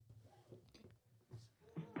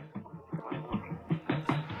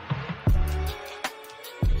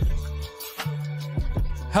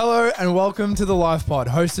Hello and welcome to the Life Pod,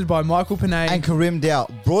 hosted by Michael Panay and Karim Dow,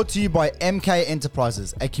 brought to you by MK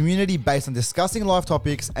Enterprises, a community based on discussing life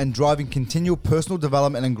topics and driving continual personal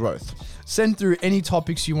development and growth. Send through any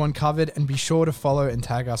topics you want covered and be sure to follow and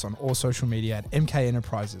tag us on all social media at MK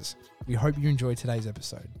Enterprises. We hope you enjoy today's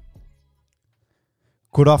episode.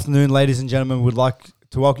 Good afternoon, ladies and gentlemen. We'd like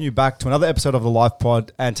to welcome you back to another episode of the Life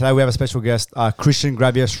Pod. And today we have a special guest, Christian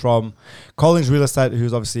Gravias from Collins Real Estate,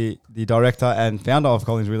 who's obviously the director and founder of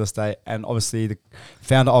Collins Real Estate and obviously the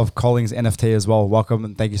founder of Collins NFT as well. Welcome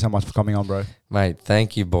and thank you so much for coming on, bro. Mate,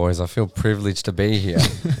 thank you, boys. I feel privileged to be here.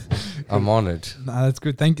 I'm honoured. No, that's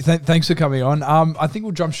good. Thanks for coming on. I think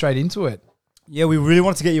we'll jump straight into it. Yeah, we really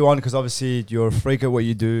wanted to get you on because obviously you're a freak at what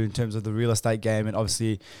you do in terms of the real estate game, and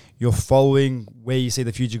obviously you're following where you see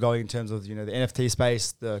the future going in terms of, you know, the NFT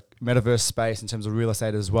space, the metaverse space in terms of real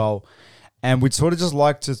estate as well. And we'd sort of just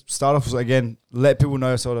like to start off with, again, let people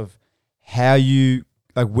know sort of how you,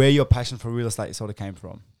 like where your passion for real estate sort of came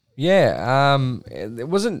from. Yeah,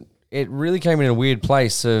 it really came in a weird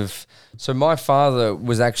place so my father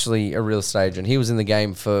was actually a real estate agent. He was in the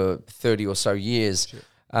game for 30 or so years. Sure.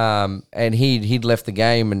 And he'd left the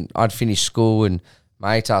game, and I'd finished school, and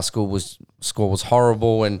my ATAR score was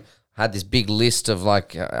horrible, and had this big list of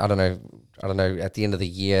like I don't know at the end of the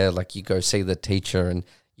year, like you go see the teacher and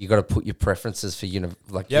you got to put your preferences for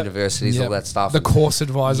universities, all that stuff. The course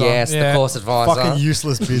advisor. Yes, the course advisor. Fucking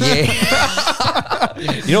useless bitch. Yeah.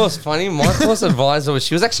 You know what's funny? My course advisor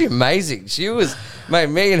she was actually amazing. She was, mate,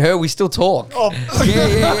 me and her, we still talk. Oh,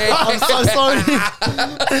 yeah. I'm so sorry.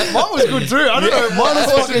 Mine was good too. I don't know. Mine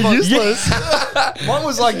was fucking useless. Mine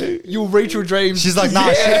was like, you'll reach your dreams. She's like,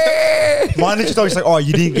 nah, shit. Mine literally told me, she's like, oh,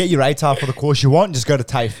 you didn't get your ATAR for the course you want, just go to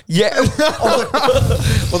TAFE. Yeah.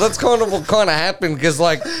 Well, that's kind of what happened, because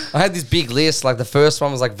like I had this big list. Like the first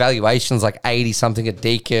one was like valuations, like 80 something at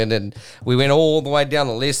Deakin, and we went all the way down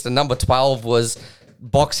the list. And number 12 was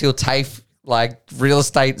Box Hill TAFE, like real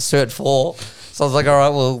estate cert 4. So I was like, all right,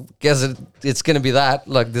 well, guess it's going to be that.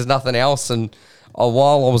 Like there's nothing else. And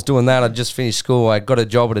while I was doing that, I just finished school. I got a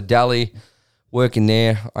job at a deli, working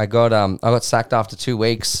there. I got sacked after 2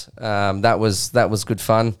 weeks. That was good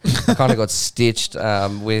fun. I kind of got stitched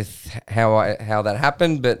with how that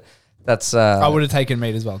happened, but that's I would have taken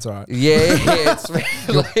meat as well. It's all right. Yeah. It's like,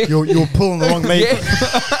 you were pulling the wrong meat. Yeah.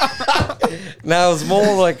 No, it was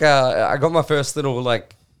more like I got my first little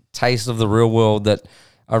like taste of the real world, that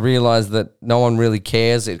I realized that no one really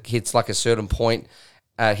cares. It hits like a certain point,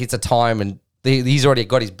 hits a time, and he's already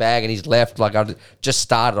got his bag and he's left. Like I just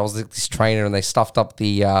started. I was like this trainer, and they stuffed up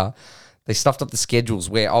the schedules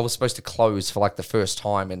where I was supposed to close for like the first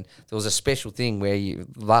time, and there was a special thing where the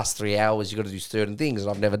last 3 hours you got to do certain things,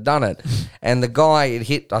 and I've never done it. And the guy, it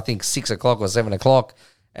hit I think 6 o'clock or 7 o'clock,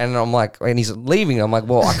 and I'm like, and he's leaving. I'm like,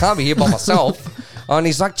 well, I can't be here by myself. And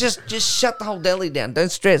he's like, just shut the whole deli down. Don't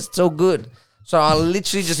stress. It's all good. So I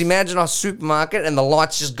literally just imagine a supermarket and the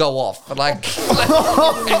lights just go off. Like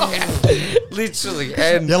literally.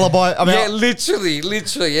 And Yellow boy.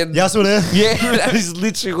 literally. And yes, we're there. yeah, that is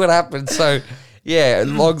literally what happened. So yeah,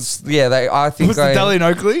 logs. Yeah, I think was the deli in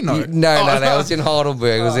Oakley? No, that was in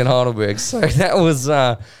Heidelberg. It was in Heidelberg. So that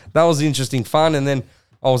was interesting fun. And then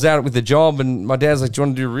I was out with the job, and my dad's like, "Do you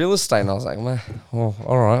want to do real estate?" And I was like, "Well,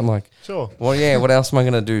 all right." I'm like, "Sure." Well, yeah. What else am I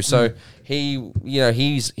going to do? So he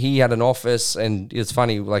had an office, and it's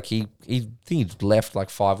funny. Like he'd left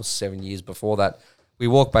like 5 or 7 years before that. We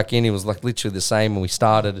walked back in. He was like literally the same when we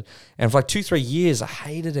started, and for like 2-3 years, I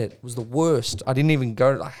hated it. It was the worst. I didn't even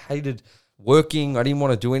go. I hated working. I didn't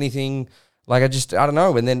want to do anything. Like I don't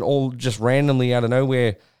know. And then all just randomly out of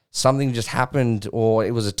nowhere, something just happened, or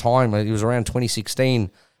it was a time, it was around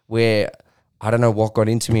 2016, where I don't know what got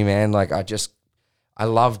into me, man. Like I just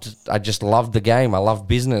loved the game. I loved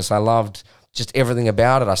business. I loved just everything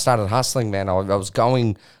about it. I started hustling, man. I was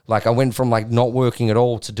going, like I went from like not working at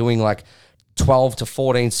all to doing like 12 to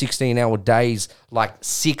 14, 16 hour days, like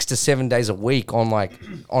 6 to 7 days a week on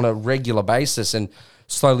a regular basis. And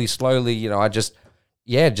slowly, you know, I just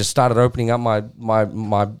started opening up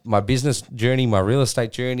my business journey, my real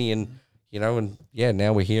estate journey, and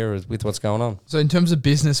now we're here with what's going on. So in terms of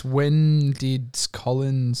business, when did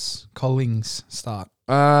Collins start?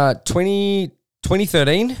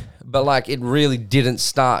 2013, but like it really didn't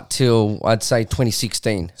start till I'd say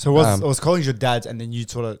 2016. So was Collins your dad's, and then you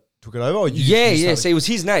sort of took it over? Or yeah. So it was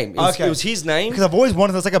his name. It was his name. Because I've always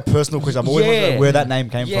wanted, that's like a personal question. I've always wondered where that name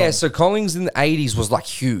came from. Yeah, so Collins in the 80s was like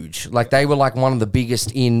huge. Like they were like one of the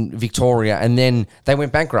biggest in Victoria, and then they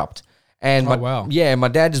went bankrupt. And my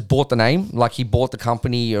dad just bought the name, like he bought the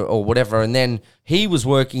company or whatever, and then he was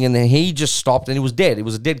working, and then he just stopped, and it was dead. It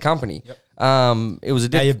was a dead company. Yep. It was a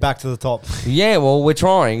Now you're back to the top. yeah, well, we're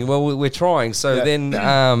trying. We're trying. So Yeah.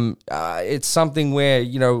 then it's something where,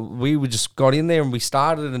 we just got in there and we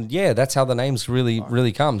started, and yeah, that's how the names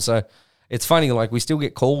really come. So it's funny, like we still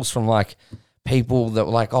get calls from like people that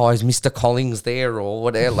were like, oh, is Mr. Collins there or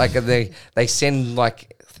whatever? Like they send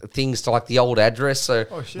like things to like the old address. So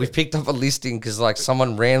we've picked up a listing because like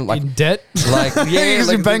someone ran like in debt. like yeah, He's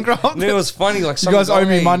like, in bankrupt. No, it was funny. Like You guys owe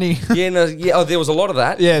me money. Yeah, no, yeah. Oh, there was a lot of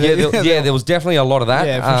that. Yeah, there was definitely a lot of that.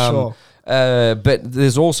 Yeah, for sure. But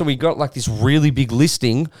there's also, we got like this really big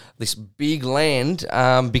listing, this big land,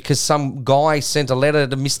 because some guy sent a letter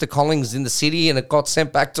to Mr. Collins in the city and it got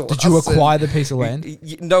sent back to us. Did you acquire the piece of land?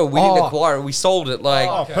 No, we didn't acquire it. We sold it.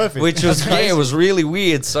 Like, perfect. which was, it was really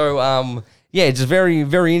weird. So, yeah, just very,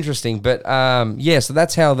 very interesting. But, so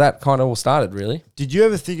that's how that kind of all started, really. Did you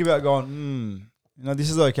ever think about going, this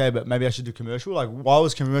is okay, but maybe I should do commercial? Like, why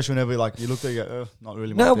was commercial never like, you looked at it and go, not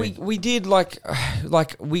really my No, thing? we did like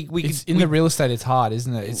we It's in the real estate, it's hard,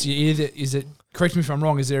 isn't it? It's either, correct me if I'm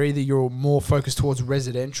wrong, is there either you're more focused towards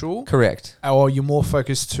residential, correct, or you're more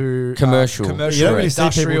focused to commercial, You don't really see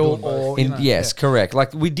people industrial, doing both. or yes, correct.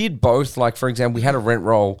 Like we did both. Like for example, we had a rent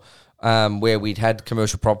roll where we'd had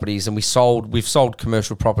commercial properties and we've sold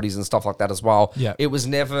commercial properties and stuff like that as well. Yeah. It was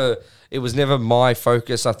never my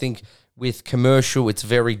focus. I think with commercial, it's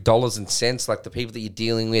very dollars and cents, like the people that you're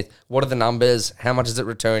dealing with. What are the numbers? How much is it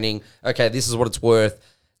returning? Okay, this is what it's worth.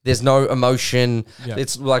 There's no emotion. Yeah.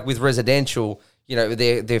 It's like with residential,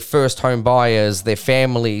 they're first home buyers, they're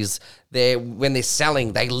families. When they're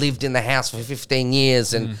selling, they lived in the house for 15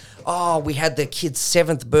 years and we had their kid's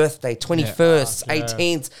 7th birthday, 21st,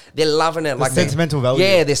 18th. They're loving it. Like sentimental value.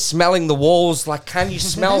 Yeah, they're smelling the walls. Like, can you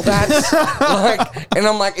smell that? And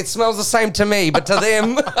I'm like, it smells the same to me, but to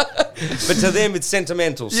them, it's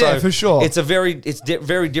sentimental. Yeah, So for sure. It's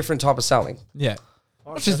very different type of selling. Yeah.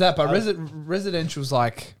 Not just that, but residential's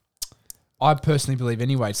like, I personally believe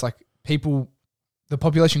anyway, it's like the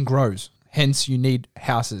population grows. Hence, you need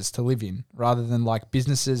houses to live in rather than like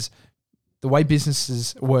businesses. The way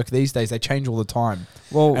businesses work these days, they change all the time.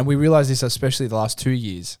 Well, and we realize this especially the last 2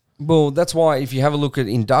 years. Well, that's why if you have a look at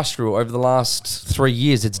industrial over the last 3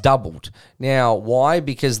 years, it's doubled. Now, why?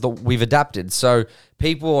 Because we've adapted. So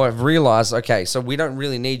people have realized, okay, so we don't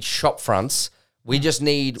really need shop fronts. We just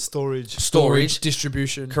need storage,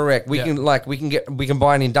 distribution. Correct. We can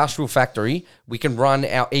buy an industrial factory. We can run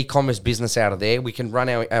our e-commerce business out of there. We can run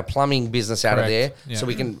our plumbing business out of there. Yeah. So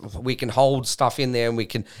we can hold stuff in there,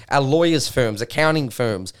 and our lawyers firms, accounting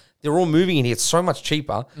firms, they're all moving in here. It's so much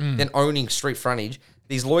cheaper than owning street frontage.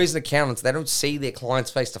 These lawyers and accountants, they don't see their clients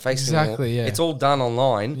face to face anymore. Exactly, yeah. It's all done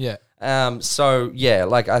online. Yeah. I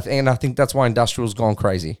think that's why industrial's gone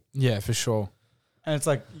crazy. Yeah, for sure. And it's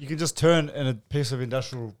like you can just turn a piece of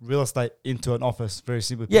industrial real estate into an office very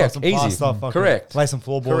simply. Yeah, Put some easy. plaster, fucking Correct. Play some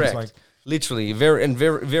floorboards. Correct. Like, literally,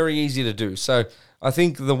 very easy to do. So I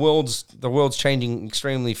think the world's changing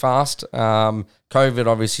extremely fast. COVID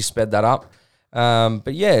obviously sped that up.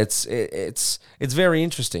 But yeah, it's very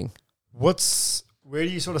interesting. where do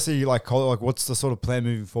you sort of see what's the sort of plan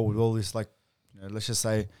moving forward with all this? Like, let's just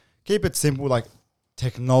say, keep it simple, like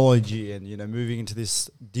technology and moving into this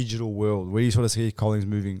digital world. Where do you sort of see Collins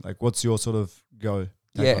moving? Like, what's your sort of go?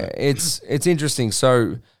 Yeah, it's interesting.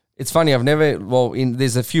 So it's funny.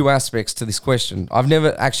 There's a few aspects to this question. I've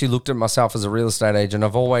never actually looked at myself as a real estate agent.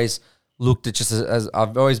 I've always looked at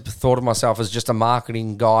I've always thought of myself as just a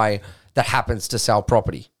marketing guy that happens to sell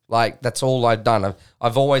property. Like, that's all I've done.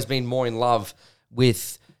 I've always been more in love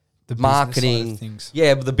with the marketing,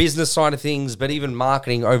 the business side of things, but even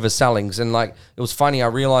marketing over sellings. And like, it was funny. I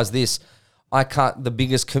realized this. I cut the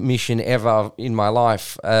biggest commission ever in my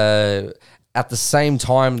life at the same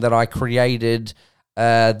time that I created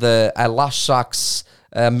a Lush Sucks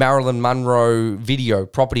Marilyn Monroe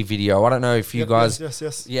property video. I don't know if you guys...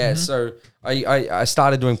 Yes. Yeah, so I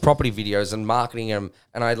started doing property videos and marketing them,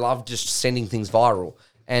 and I love just sending things viral.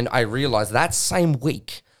 And I realized that same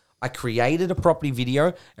week, I created a property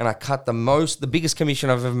video and I cut the biggest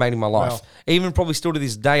commission I've ever made in my life. Wow. Even probably still to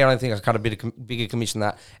this day, I don't think I cut a bigger commission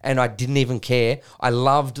than that. And I didn't even care. I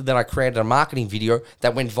loved that I created a marketing video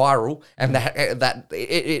that went viral, and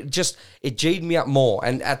it G'd me up more.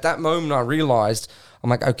 And at that moment, I realized,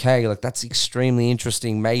 I'm like, okay, like that's extremely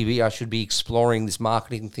interesting. Maybe I should be exploring this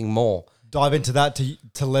marketing thing more. Dive into that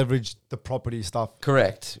to leverage the property stuff.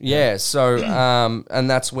 Correct. Yeah. So, and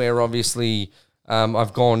that's where obviously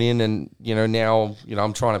I've gone in, and now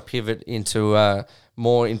I'm trying to pivot into I'm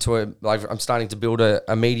starting to build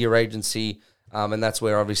a media agency, and that's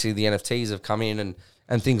where obviously the NFTs have come in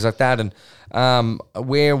and things like that. And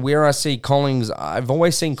where I see Collins, I've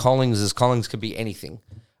always seen Collins could be anything.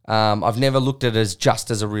 I've never looked at it as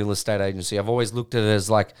just as a real estate agency. I've always looked at it as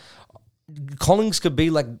like Collings could be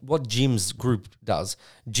like what Jim's group does.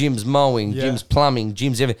 Jim's mowing, Jim's plumbing,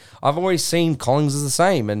 Jim's everything. I've always seen Collings as the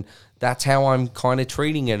same, and that's how I'm kind of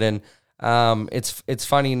treating it. And it's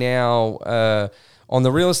funny now on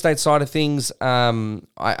the real estate side of things,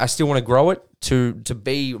 I still want to grow it to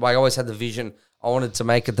be. I always had the vision. I wanted to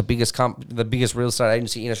make it the biggest real estate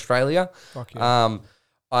agency in Australia. Fuck yeah.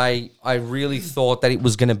 I really thought that it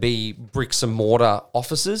was going to be bricks and mortar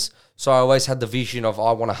offices. So I always had the vision of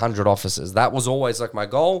I want 100 offices. That was always like my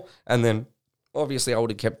goal. And then obviously I would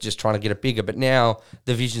have kept just trying to get it bigger. But now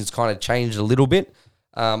the vision's kind of changed a little bit.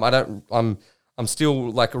 I'm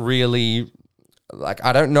still like really like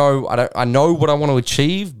I don't know. I know what I want to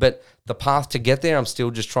achieve, but the path to get there, I'm still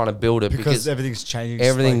just trying to build it because everything's changing.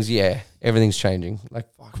 Everything's changing like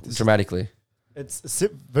dramatically. It's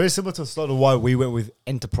very similar to sort of why we went with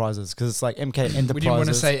enterprises, because it's like MK Enterprises. We didn't want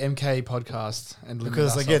to say MK podcast and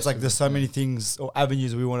because like it's like there's so many things or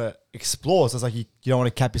avenues we want to explore. So it's like you don't want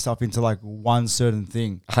to cap yourself into like one certain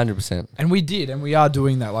thing. 100%. And we did, and we are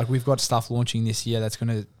doing that. Like we've got stuff launching this year that's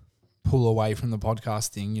going to pull away from the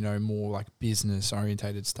podcasting, you know, more like business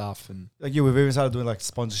orientated stuff. And like we've even started doing like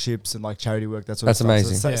sponsorships and like charity work. That's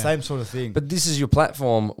amazing. So same sort of thing. But this is your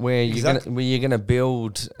platform where you're gonna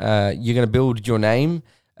build your name.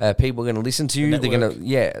 People are gonna listen to you. They're gonna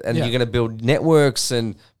you're gonna build networks,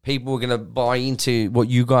 and people are gonna buy into what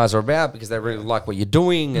you guys are about because they really like what you're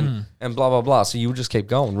doing, and blah blah blah. So you'll just keep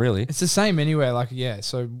going. Really, it's the same anyway. Like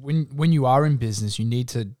So when you are in business, you need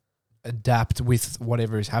to adapt with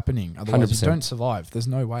whatever is happening. Otherwise 100%. You don't survive. There's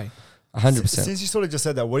no way. 100%. Since you sort of just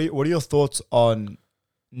said that, what are your thoughts on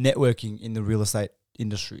networking in the real estate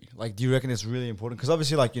industry? Like, do you reckon it's really important? Because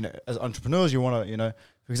obviously, like, you know, as entrepreneurs, you want to, you know,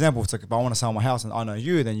 for example, it's like if I want to sell my house and I know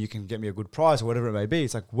you, then you can get me a good price or whatever it may be.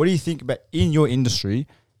 It's like, what do you think about in your industry?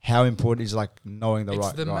 How important is like knowing the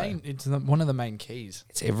right guy? It's one of the main keys.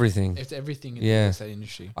 It's everything. It's everything in the real estate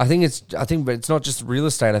industry. I think, but it's not just real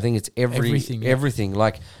estate. I think it's everything. Everything.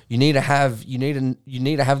 Like you need to have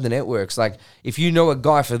the networks. Like if you know a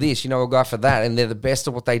guy for this, you know a guy for that, and they're the best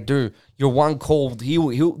at what they do. You're one call.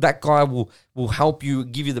 That guy will help you,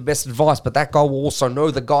 give you the best advice. But that guy will also know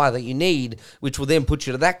the guy that you need, which will then put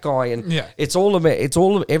you to that guy. And it's all about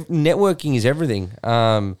networking is everything.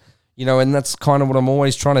 You know, and that's kind of what I'm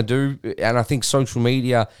always trying to do, and I think social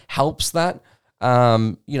media helps that.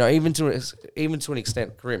 You know, even to an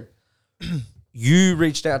extent, Karim, you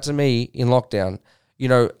reached out to me in lockdown. You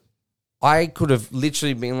know, I could have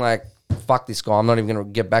literally been like, "Fuck this guy! I'm not even going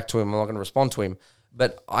to get back to him. I'm not going to respond to him."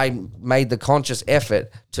 But I made the conscious effort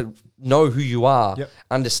to know who you are,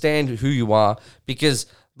 understand who you are, because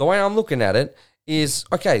the way I'm looking at it is,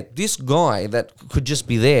 okay, this guy that could just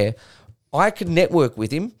be there, I could network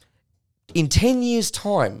with him. In 10 years'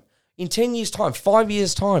 time, 5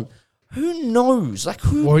 years' time, who knows? Like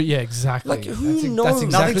who? Well, yeah, exactly. Like who knows? That's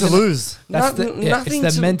exactly nothing to lose. Nothing.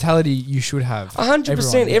 It's the mentality you should have.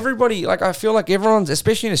 100%. Everybody, like I feel like everyone's,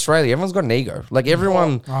 especially in Australia, everyone's got an ego. Like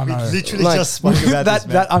everyone, literally like, just spoke about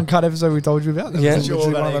that uncut episode we told you about. That was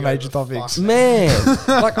literally one of the major topics. Man,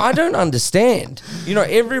 like I don't understand. You know,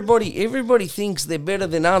 everybody thinks they're better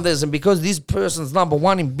than others, and because this person's number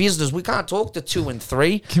one in business, we can't talk to 2 and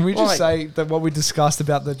 3. Can we just say that what we discussed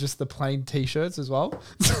about the plain t-shirts as well?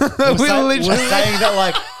 We're saying that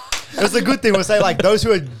like it's a good thing. We're saying like those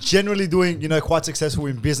who are generally doing, you know, quite successful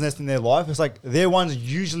in business in their life, it's like they're ones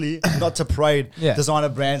usually not to parade designer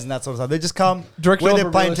brands and that sort of stuff. They just come, wear their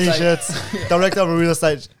plain t-shirts, director of a real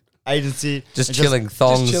estate agency, just chilling,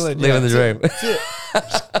 thongs, living the dream. That's it.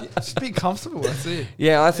 Just be comfortable. That's it.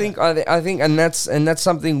 Yeah, I think, and that's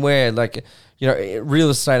something where like, you know, real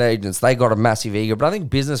estate agents, they got a massive ego, but I think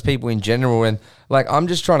business people in general, and like I'm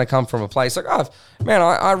just trying to come from a place like,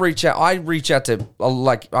 I reach out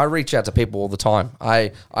to people all the time.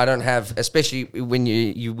 I don't have, especially when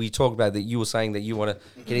we talk about that, you were saying that you want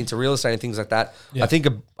to get into real estate and things like that. Yeah. I think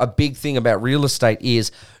a big thing about real estate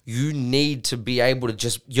is you need to be able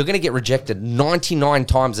to you're going to get rejected 99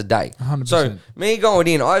 times a day. 100%. So me going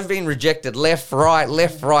in, I've been rejected left, right.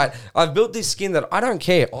 I've built this skin that I don't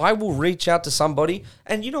care. I will reach out to somebody,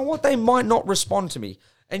 and you know what? They might not respond to me.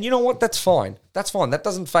 And you know what? That's fine. That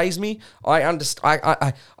doesn't faze me. I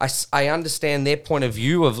understand their point of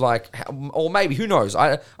view of like, or maybe, who knows?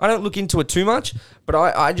 I don't look into it too much, but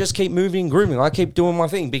I just keep moving and grooming. I keep doing my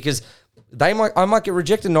thing because I might get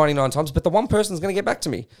rejected 99 times, but the one person's going to get back to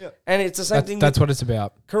me. Yeah. And it's the same thing. That's what it's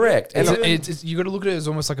about. Correct. And it's you got to look at it as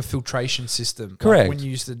almost like a filtration system. Correct. Like when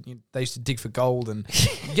they used to dig for gold and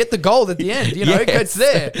get the gold at the end. You know, it gets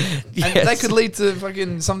there, and that could lead to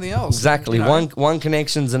fucking something else. Exactly. You know? One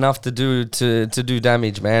connection's enough to do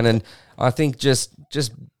damage, man. And I think just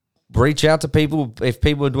reach out to people if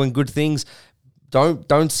people are doing good things.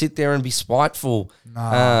 Don't sit there and be spiteful.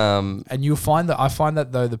 And you'll find that I find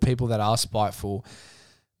that though the people that are spiteful,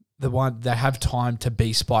 they have time to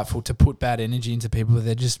be spiteful, to put bad energy into people.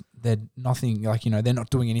 They're nothing, like, you know, they're not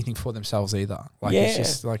doing anything for themselves either. Like it's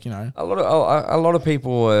just like, you know, a lot of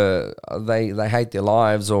people they hate their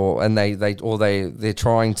lives they're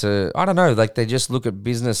trying to, I don't know, like they just look at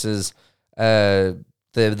businesses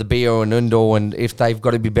the be-all and end-all, and if they've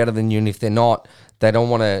got to be better than you, and if they're not, they don't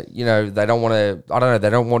want to, you know, they don't want to, I don't know, they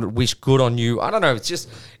don't want to wish good on you. I don't know,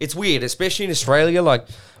 it's weird, especially in Australia. Like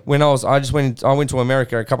when I went to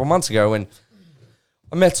America a couple of months ago, and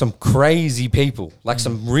I met some crazy people, like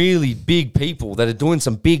some really big people that are doing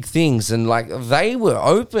some big things, and like they were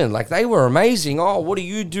open, like they were amazing. Oh, what do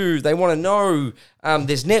you do? They want to know.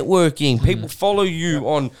 There's networking. People follow you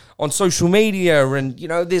on social media, and you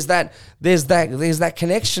know there's that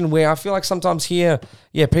connection where I feel like sometimes here,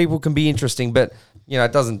 people can be interesting, but you know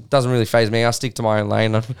it doesn't really faze me. I stick to my own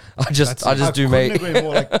lane. I just do me. Agree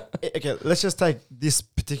more. Like, okay, let's just take this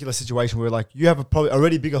particular situation where like you have a probably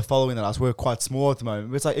already bigger following than us. We're quite small at the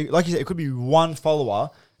moment. It's like you said, it could be one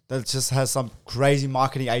follower that just has some crazy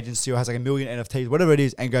marketing agency or has like 1 million NFTs, whatever it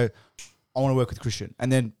is, and go, I want to work with Christian, and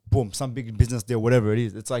then boom, some big business deal, whatever it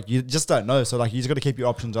is. It's like you just don't know. So like you just got to keep your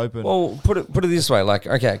options open. Well, put it this way, like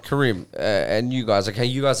okay, Karim and you guys,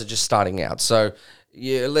 you guys are just starting out, so.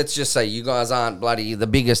 Yeah, let's just say you guys aren't bloody the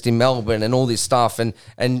biggest in Melbourne and all this stuff, and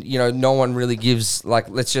you know no one really gives, like,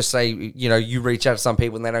 let's just say, you know, you reach out to some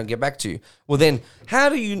people and they don't get back to you. Well, then how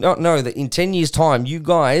do you not know that in 10 years' time you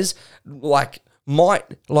guys might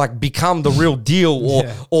become the real deal,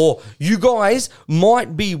 or you guys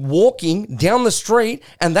might be walking down the street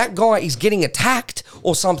and that guy is getting attacked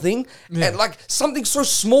or something, and like something so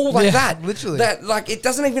small like that, literally, that like it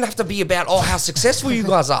doesn't even have to be about how successful you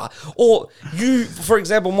guys are, or you, for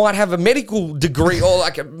example, might have a medical degree or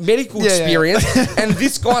like a medical experience, and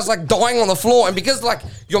this guy's like dying on the floor, and because like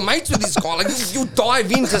you're mates with this guy, like you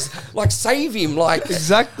dive in to like save him, like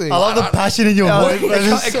exactly. I love the passion in your voice.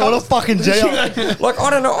 It's sort of fucking jail. Like, I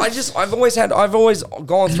don't know. I've always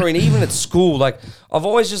gone through, and even at school, like, I've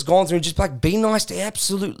always just gone through and just like be nice to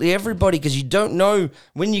absolutely everybody, because you don't know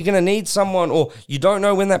when you're going to need someone, or you don't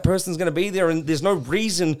know when that person's going to be there, and there's no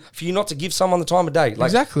reason for you not to give someone the time of day. Like,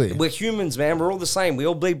 exactly. We're humans, man. We're all the same. We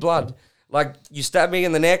all bleed blood. Like, you stab me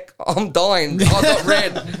in the neck, I'm dying. I got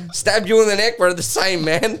red. Stab you in the neck, we're the same,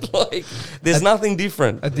 man. Like, there's nothing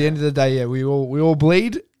different. At the end of the day, we all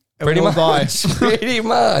bleed. Pretty much. Pretty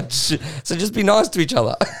much. So just be nice to each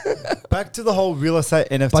other. Back to the whole real estate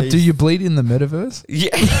NFTs. But do you bleed in the metaverse?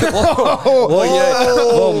 Yeah.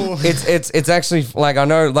 Well, it's actually, like, I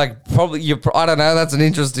know, like, probably I don't know. That's an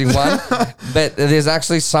interesting one. But there's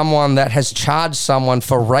actually someone that has charged someone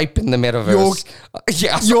for rape in the metaverse.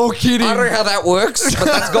 You're kidding. I don't know how that works, but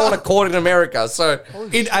that's going to court in America. So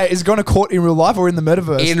is it going to court in real life or in the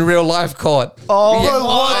metaverse? In real life court. Oh, yeah.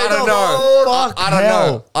 I don't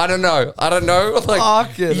know. I don't know.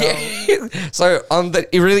 Like, So I'm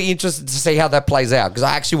really interested to see how that plays out, because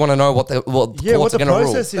I actually want to know what the courts are going to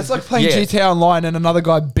rule. Is. That's like playing GTA Online and another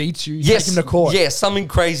guy beats you. You take him to court. Yeah, something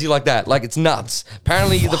crazy like that. Like, it's nuts.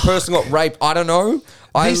 Apparently, the person got raped. I don't know.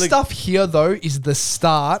 This stuff here, though, is the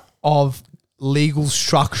start of legal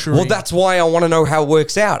structuring. Well, that's why I want to know how it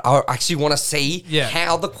works out. I actually want to see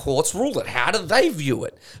how the courts rule it. How do they view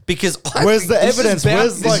it? Because where's the evidence?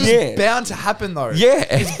 This is bound to happen, though.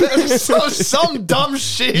 Yeah. Some dumb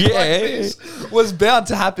shit like this was bound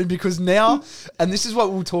to happen, because now, and this is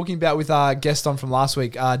what we were talking about with our guest on from last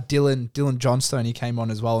week, Dylan Johnstone. He came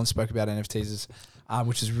on as well and spoke about NFTs,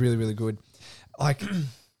 which is really, really good. Like,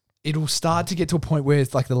 it'll start to get to a point where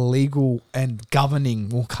it's like the legal and governing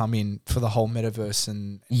will come in for the whole metaverse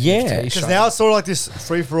and because now it's sort of like this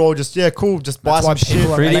free for all. Just cool. Just buy some shit,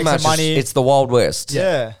 pretty much some money. It's the Wild West.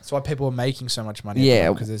 Yeah, that's why people are making so much money.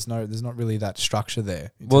 Yeah, because there's not really that structure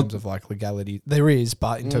there in terms of like legality. There is,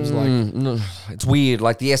 but in terms of like, it's weird.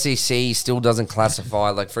 Like the SEC still doesn't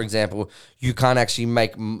classify. Like, for example, you can't actually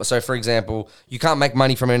make. So, for example, you can't make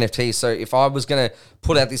money from NFTs. So, if I was gonna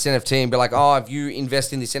put out this NFT and be like, oh, if you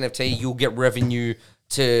invest in this NFT, you'll get revenue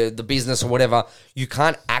to the business or whatever. You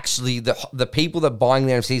can't actually, the people that are buying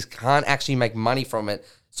the NFTs can't actually make money from it.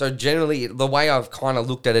 So generally, the way I've kind of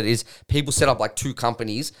looked at it is people set up like two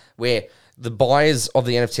companies where the buyers of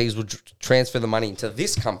the NFTs will transfer the money into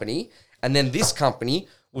this company, and then this company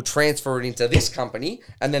will transfer it into this company,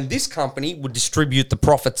 and then this company would distribute the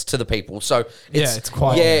profits to the people. So it's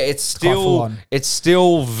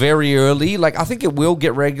still very early. Like, I think it will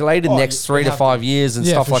get regulated next 3 to 5 years and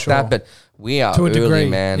stuff like that. But we are to a early, degree,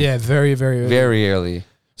 man. Yeah, very, very early. Very early.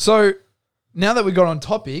 So now that we got on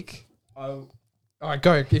topic, all right,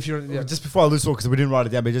 go if you're just before I lose talk, because we didn't write it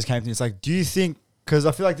down, but it just came to me. It's like, do you think? Because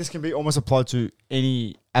I feel like this can be almost applied to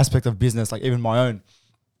any aspect of business, like even my own,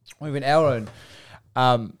 or even our own.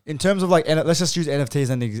 In terms of like, let's just use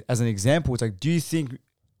NFTs as an example. It's like, do you think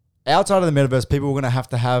outside of the metaverse, people are going to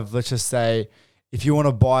have, let's just say, if you want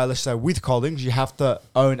to buy, let's say with Collings, you have to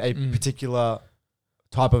own a particular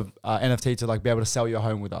type of NFT to like be able to sell your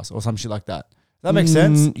home with us or some shit like that. Does that make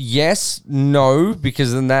sense? Yes, no,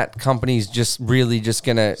 because then that company's just really just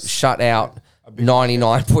going to shut out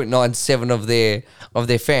 99.97% of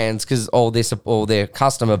their fans because all their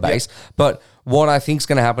customer base. Yep. But what I think is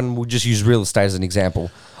going to happen, we'll just use real estate as an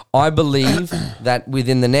example. I believe that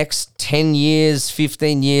within the next 10 years,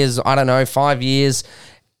 15 years, 5 years,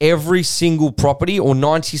 every single property or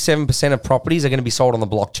 97% of properties are going to be sold on the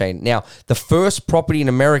blockchain. Now, the first property in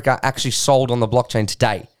America actually sold on the blockchain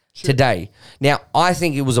today. Sure. Today. Now, I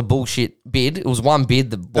think it was a bullshit bid. It was one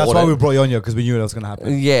bid that bought That's why we brought you on here, because we knew it was going to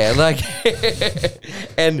happen. Yeah, like,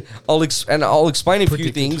 and I'll explain a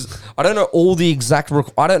few things. I don't know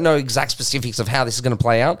I don't know exact specifics of how this is going to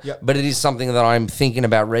play out, but it is something that I'm thinking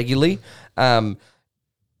about regularly. The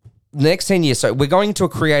next 10 years, so we're going to a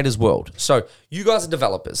creator's world. So you guys are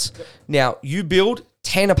developers. Yep. Now, you build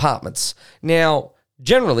 10 apartments. Now,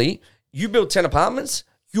 generally, you build 10 apartments,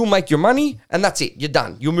 you'll make your money, and that's it. You're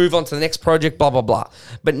done. You'll move on to the next project, blah, blah, blah.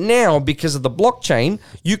 But now, because of the blockchain,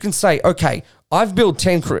 you can say, okay, I've built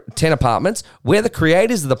 10 apartments. We're the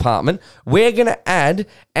creators of the apartment. We're going to add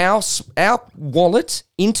our wallet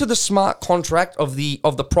into the smart contract of the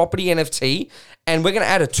property NFT, and we're going to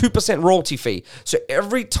add a 2% royalty fee. So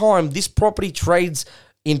every time this property trades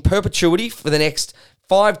in perpetuity for the next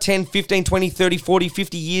 5, 10, 15, 20, 30, 40,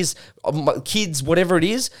 50 years, kids, whatever it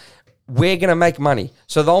is, we're going to make money.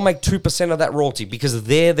 So they'll make 2% of that royalty because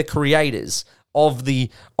they're the creators of the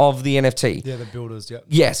NFT. They're the builders, yeah.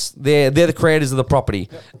 Yes, they're the creators of the property.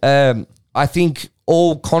 Yep. I think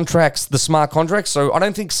all contracts, the smart contracts, so I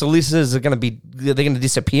don't think solicitors are going to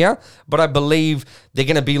disappear, but I believe they're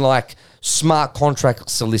going to be like smart contract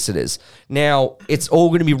solicitors. Now, it's all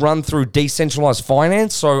going to be run through decentralized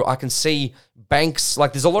finance, so I can see banks,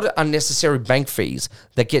 like there's a lot of unnecessary bank fees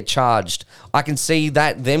that get charged. I can see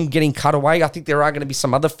that them getting cut away. I think there are going to be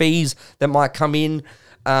some other fees that might come in.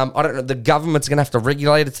 I don't know. The government's going to have to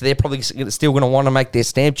regulate it, so they're probably still going to want to make their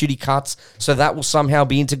stamp duty cuts, so that will somehow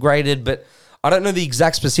be integrated. But I don't know the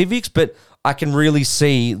exact specifics, but I can really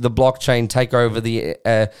see the blockchain take over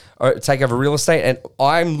real estate, and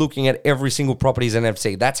I'm looking at every single property as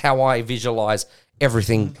NFT. That's how I visualize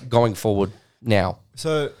everything going forward now.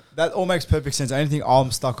 So that all makes perfect sense. The only thing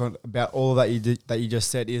I'm stuck on about all that you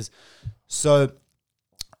just said is, so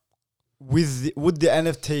would the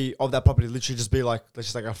NFT of that property literally just be like, let's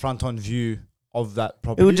just like a front-on view of that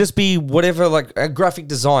property? It would just be whatever, like a graphic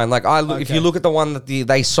design. Like if you look at the one that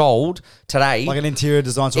they sold today, like an interior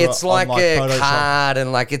design. It's like a Photoshop card,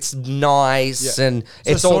 and like it's nice, and so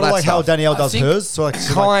it's all that like stuff. how Danielle does hers. So like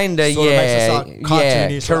kinda,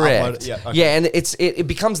 yeah, correct. Yeah, and it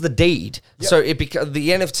becomes the deed. Yep. So the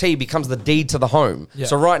NFT becomes the deed to the home. Yep.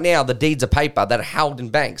 So right now the deeds are paper that are held in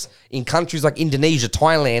banks. In countries like Indonesia,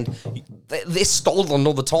 Thailand, they're stolen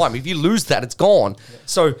all the time. If you lose that, it's gone. Yep.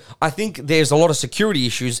 So I think there's a lot of security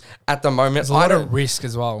issues at the moment. There's a lot of risk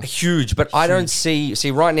as well. Huge, but I don't see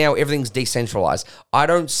right now everything's decentralized. I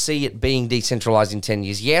don't see it being decentralized in 10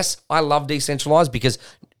 years. Yes, I love decentralized because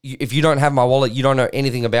if you don't have my wallet, you don't know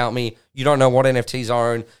anything about me. You don't know what NFTs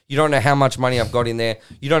I own. You don't know how much money I've got in there.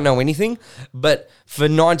 You don't know anything. But for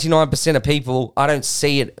 99% of people, I don't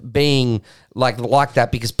see it being like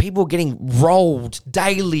that because people are getting rolled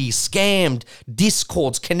daily, scammed,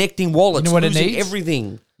 discords, connecting wallets, you know what losing it needs?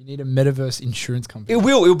 everything. You need a metaverse insurance company.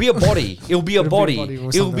 It'll be a body. It'll be a body.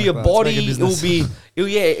 It'll be a body.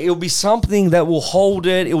 It'll be something that will hold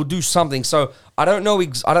it. It will do something. So I don't know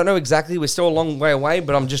exactly. We're still a long way away,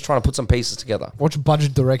 but I'm just trying to put some pieces together. Watch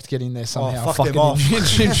Budget Direct get in there somehow. Fuck them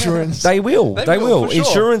off. Insurance. They will. For sure.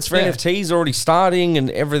 Insurance for Yeah. NFTs already starting and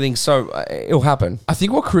everything. So it'll happen. I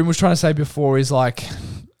think what Karim was trying to say before is like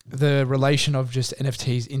the relation of just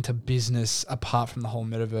NFTs into business apart from the whole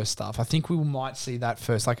metaverse stuff. I think we might see that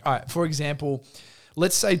first. Like, all right, for example,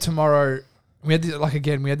 let's say tomorrow we had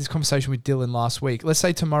this conversation with Dylan last week. Let's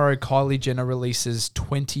say tomorrow Kylie Jenner releases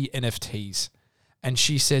 20 NFTs And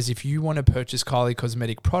she says, if you want to purchase Kylie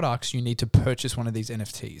Cosmetic products, you need to purchase one of these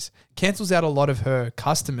NFTs. Cancels out a lot of her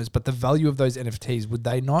customers, but the value of those NFTs, would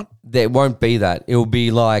they not? There won't be that. It will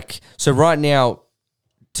be like, so right now,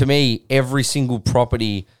 to me, every single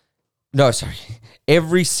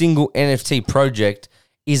every single NFT project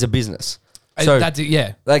is a business. So That's it,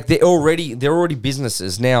 yeah. like they're already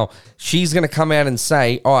businesses. Now she's going to come out and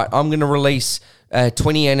say, all right, I'm going to release 20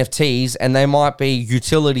 NFTs, and they might be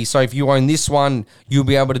utility. So if you own this one, you'll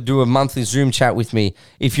be able to do a monthly Zoom chat with me.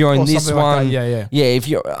 If you own Or this something like one, that,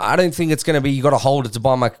 yeah. I don't think it's going to be you got to hold it to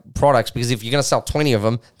buy my products, because if you're going to sell 20 of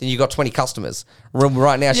them, then you got 20 customers.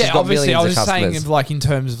 Right now, she's got obviously, millions I was of just customers. saying, like, in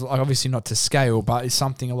terms of, like, obviously not to scale, but it's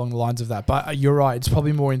something along the lines of that. But you're right. It's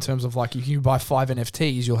probably more in terms of, like, if you buy 5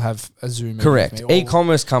 NFTs, you'll have a Zoom. Correct. with me, or-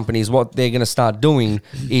 E-commerce companies, what they're going to start doing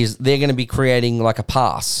is they're going to be creating like a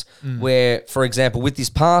pass where, for example, with this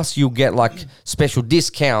pass, you'll get like special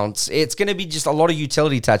discounts. It's going to be just a lot of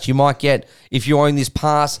utility touch. You might get, if you own this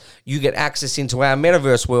pass, you get access into our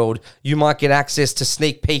metaverse world. You might get access to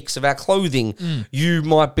sneak peeks of our clothing. You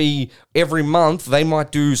might be, every month, they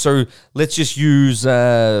might do, so let's just use,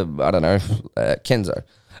 Kenzo.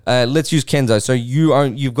 Let's use Kenzo. So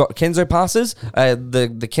you've got Kenzo passes,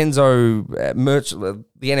 the Kenzo merch, the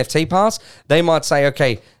NFT pass. They might say,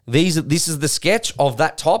 okay, this is the sketch of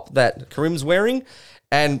that top that Karim's wearing,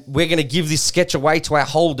 and we're going to give this sketch away to our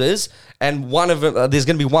holders. And one of them, there's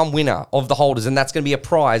going to be one winner of the holders, and that's going to be a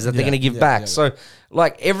prize that they're going to give back. So,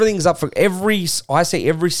 like, everything's up for every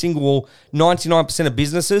single 99% of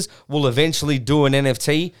businesses will eventually do an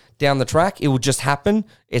NFT down the track. It will just happen.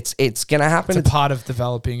 It's going to happen. It's a part of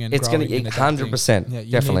developing and it's growing. going to and adapting. 100%. Yeah,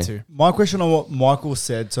 you Definitely. need to. My question on what Michael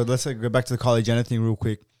said, so let's go back to the Kylie Jenner thing real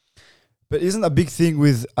quick. But isn't a big thing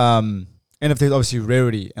with NFTs obviously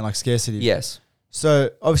rarity and like scarcity? Yes. So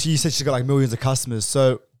obviously you said she's got like millions of customers.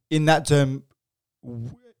 So in that term,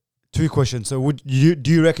 two questions. So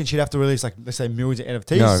do you reckon she'd have to release like, let's say, millions of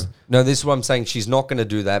NFTs? No. This is what I'm saying. She's not going to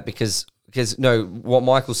do that because no. What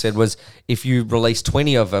Michael said was, if you release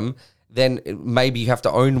 20 of them, then maybe you have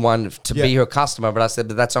to own one to be her customer. But I said,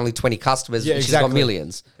 but that's only 20 customers. Yeah, She's exactly. got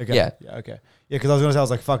millions. Okay. Yeah. Okay. Yeah, because I was going to say, I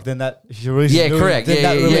was like, fuck, then that, if you release millions, correct. then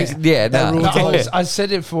that ruins- that ruins the whole- I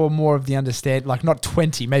said it for more of the understand, like not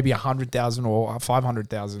 20, maybe 100,000 or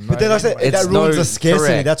 500,000. But then I said, It's that ruins no- the scarcity.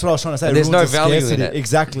 correct. That's what I was trying to say. It There's no ruins the value in scarcity. it.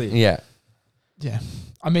 Exactly. Yeah. Yeah.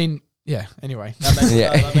 I mean, yeah. Anyway. That makes,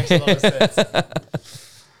 that makes a lot of sense.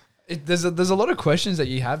 There's a lot of questions that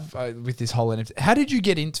you have with this whole NFT. How did you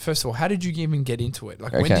get into? First of all, how did you even get into it?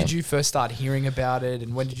 Like, when Okay. did you first start hearing about it,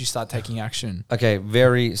 and when did you start taking action? Okay,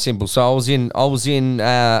 very simple. So I was in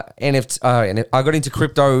NFT. I got into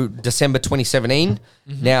crypto December 2017.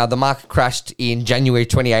 Now the market crashed in January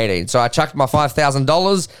 2018. So I chucked my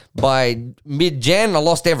 $5,000 by mid-Jan. I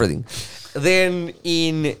lost everything. Then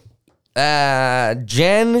in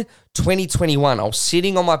Jan 2021, I was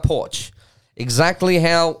sitting on my porch. Exactly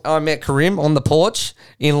how I met Karim, on the porch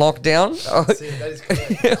in lockdown.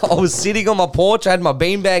 I was sitting on my porch, I had my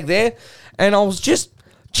beanbag there, and I was just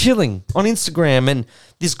chilling on Instagram, and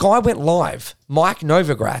this guy went live, Mike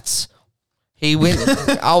Novogratz. He went,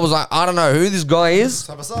 I was like, I don't know who this guy is.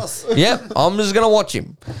 Yep, I'm just going to watch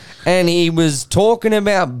him. And he was talking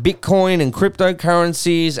about Bitcoin and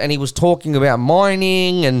cryptocurrencies, and he was talking about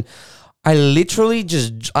mining, and I literally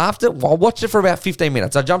I watched it for about 15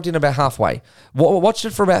 minutes. I jumped in about halfway. Watched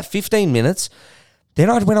it for about 15 minutes.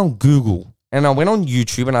 Then I went on Google and I went on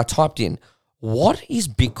YouTube and I typed in, what is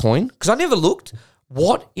Bitcoin? Because I never looked.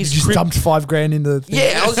 What is You just dumped $5,000 in the thing.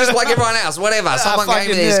 Yeah, I was just like everyone else, whatever. Someone gave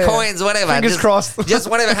me these coins, whatever. Fingers crossed. Just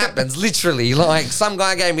whatever happens, literally. Like, some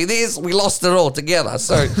guy gave me this, we lost it all together.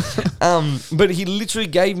 So, but he literally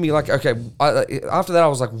gave me like, okay, after that I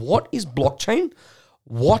was like, what is blockchain?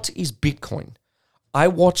 What is Bitcoin? I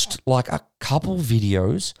watched like a couple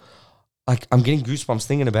videos. Like, I'm getting goosebumps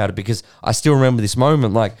thinking about it because I still remember this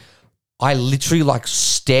moment. Like, I literally like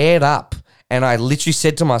stared up and I literally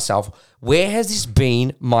said to myself, where has this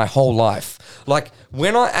been my whole life? Like,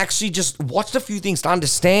 when I actually just watched a few things to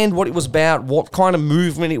understand what it was about, what kind of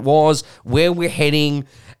movement it was, where we're heading,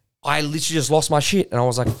 I literally just lost my shit. And I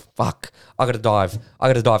was like, fuck, I got to dive. I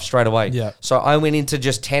got to dive straight away. Yeah. So I went into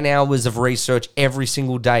just 10 hours of research every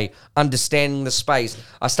single day, understanding the space.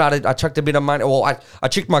 I chucked a bit of money. Well, I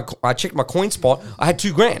checked my coin spot. I had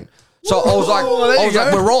 $2,000. So I was like,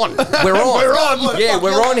 we're on. Yeah,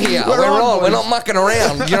 we're on here. We're on. We're not mucking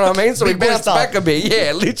around. You know what I mean? So we bounced back a bit.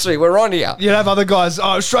 Yeah, literally, we're on here. You'd have other guys,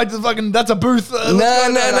 straight to the fucking, that's a booth.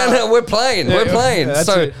 No. We're playing. We're playing. Yeah,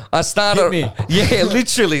 so it. I started. Hit me. Yeah,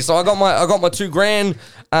 literally. So I got my $2,000.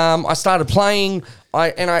 I started playing.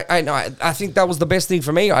 I think that was the best thing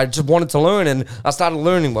for me. I just wanted to learn, and I started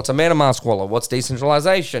learning what's a MetaMask wallet, what's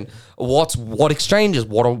decentralization, what exchanges,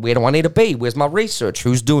 where do I need to be, where's my research,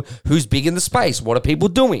 who's big in the space, what are people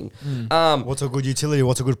doing, what's a good utility,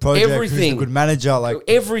 what's a good project, everything, who's a good manager, like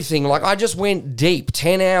everything. Like I just went deep,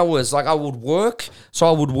 10 hours. Like I would work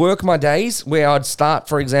my days where I'd start,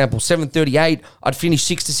 for example, 7:38, I'd finish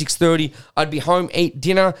 6 to 6:30, I'd be home, eat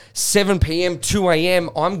dinner, 7 p.m., 2 a.m.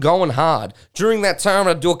 I'm going hard. During that time,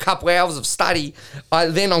 I'd do a couple hours of study.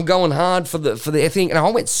 Then I'm going hard for the thing, and I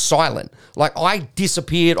went silent. Like I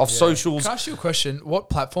disappeared off socials. Can I ask you a question? What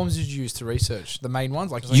platforms did you use to research? The main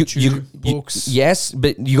ones, like YouTube, books. Yes,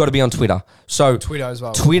 but you got to be on Twitter. So Twitter as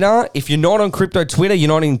well. Twitter. If you're not on crypto Twitter, you're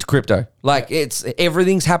not into crypto. Like it's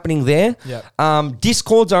everything's happening there. Yeah.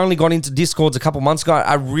 Discords. I only got into Discords a couple months ago.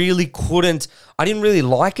 I didn't really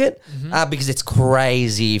like it because it's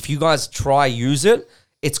crazy. If you guys try use it,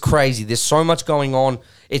 it's crazy. There's so much going on.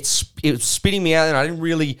 It's spitting me out, and I didn't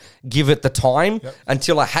really give it the time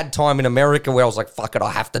until I had time in America where I was like, fuck it,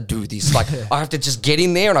 I have to do this. Like, I have to just get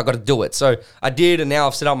in there and I got to do it. So I did, and now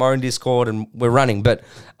I've set up my own Discord and we're running. But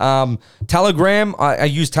Telegram, I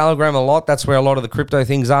use Telegram a lot. That's where a lot of the crypto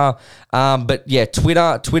things are. But yeah,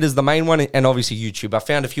 Twitter's the main one, and obviously YouTube. I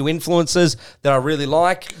found a few influencers that I really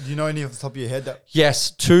like. Do you know any off the top of your head that?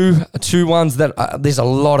 Yes, two ones that there's a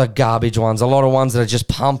lot of garbage ones, a lot of ones that are just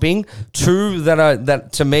pumping. Two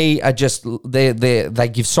that to me are just they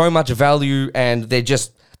give so much value, and they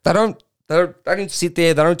don't sit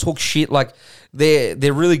there, they don't talk shit. Like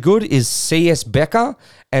they're really good. Is CS Becker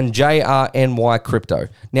and JRNY Crypto.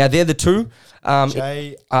 Now they're the two.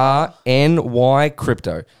 JRNY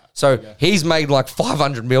Crypto. So he's made like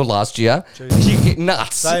 500 mil last year.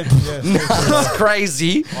 Nuts. Same, yeah, nuts.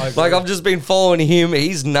 Crazy. Like I've just been following him.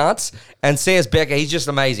 He's nuts. And CS Becker, he's just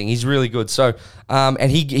amazing. He's really good. So,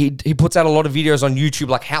 and he puts out a lot of videos on YouTube,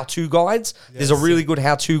 like how-to guides. Yes. There's a really good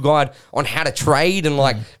how-to guide on how to trade, and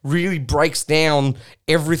like really breaks down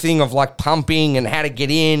everything of like pumping and how to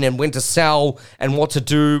get in and when to sell and what to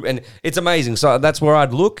do. And it's amazing. So that's where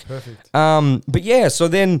I'd look. Perfect. But yeah, so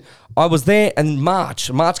then I was there, and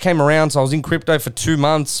March came around. So I was in crypto for 2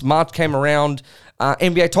 months. March came around.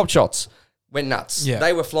 NBA Top Shots went nuts. Yeah.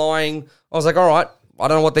 They were flying. I was like, all right, I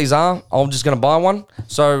don't know what these are. I'm just going to buy one.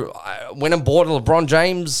 So I went and bought a LeBron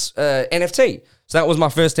James NFT. So that was my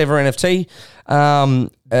first ever NFT.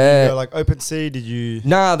 Like OpenSea, did you?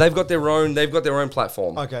 Nah, they've got their own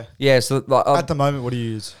platform. Okay. Yeah. So at the moment, what do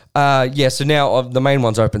you use? So now the main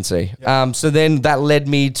one's OpenSea. Yep. So then that led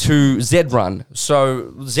me to Zrun.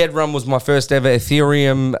 So Zrun was my first ever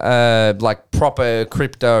Ethereum, like proper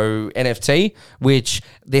crypto NFT, which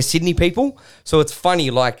they're Sydney people. So it's funny,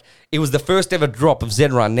 like it was the first ever drop of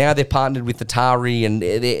Zrun. Now they're partnered with Atari, and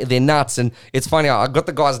they're nuts. And it's funny, I got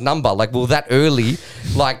the guy's number, like, well, that early,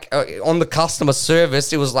 like on the customer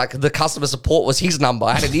service, it was like the customer support was his number.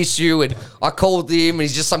 I had an issue, and I called him, and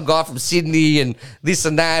he's just some guy from Sydney, and this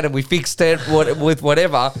and that, and we fixed it with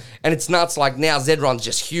whatever. And it's nuts. Like now Zrun's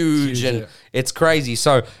just huge and it's crazy.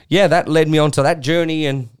 So yeah, that led me onto that journey,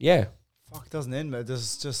 and yeah. Fuck, it doesn't end, man.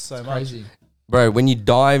 There's just so much. Crazy. Bro, when you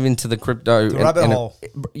dive into the crypto, rabbit hole,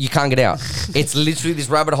 you can't get out. It's literally this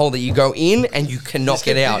rabbit hole that you go in and you cannot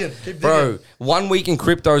get out. Bro, 1 week in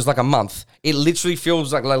crypto is like a month. It literally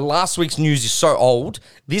feels like last week's news is so old.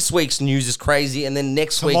 This week's news is crazy, and then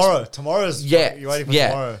tomorrow's you're waiting for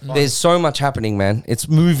tomorrow. There's so much happening, man. It's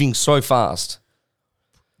moving so fast.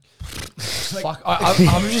 Fuck,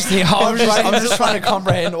 I'm just trying to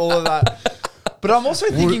comprehend all of that. But I'm also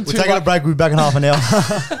thinking we're taking a break. We'll be back in half an hour.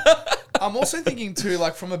 I'm also thinking too,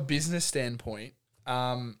 like from a business standpoint,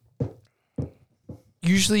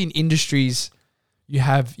 usually in industries, you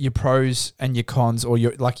have your pros and your cons, or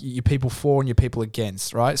your people for and your people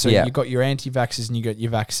against, right? So you got your anti-vaxxers and you got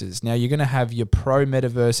your vaxxers. Now you're going to have your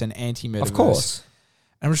pro-metaverse and anti-metaverse. Of course.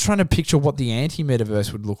 And I'm just trying to picture what the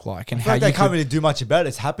anti-metaverse would look like, and how they can't really do much about it.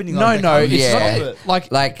 It's happening. No, it's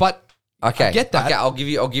not like. But okay, I get that. Okay, I'll give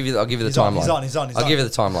you the timeline. He's on. I'll give you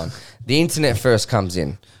the timeline. The internet first comes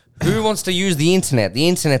in. Who wants to use the internet? The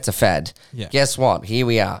internet's a fad. Yeah. Guess what? Here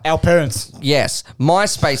we are. Our parents. Yes.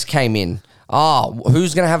 MySpace came in.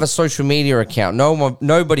 Who's going to have a social media account?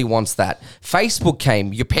 Nobody wants that. Facebook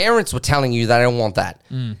came. Your parents were telling you they don't want that.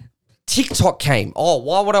 TikTok came.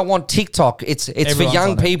 Why would I want TikTok? It's for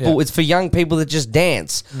young people. Yeah. It's for young people that just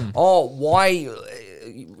dance. Why?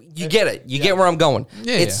 You get it. You get where I'm going.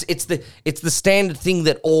 Yeah, it's the standard thing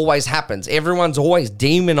that always happens. Everyone's always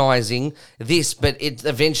demonizing this, but it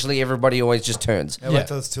eventually everybody always just turns. Wait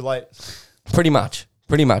till it's too late. Pretty much.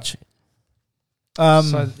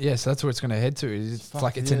 So that's where it's going to head to. It's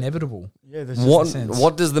like it's inevitable. Yeah,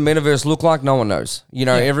 What does the metaverse look like? No one knows. You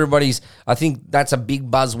know, everybody's. I think that's a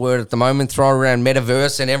big buzzword at the moment. Throw around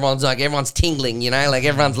metaverse, and everyone's tingling. You know, like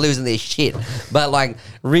everyone's losing their shit. But like,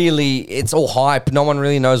 really, it's all hype. No one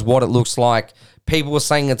really knows what it looks like. People were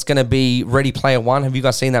saying it's going to be Ready Player One. Have you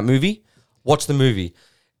guys seen that movie? Watch the movie.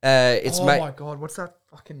 My God, what's that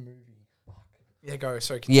fucking movie? Yeah, go.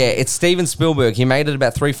 Sorry. Yeah, it's Steven Spielberg. He made it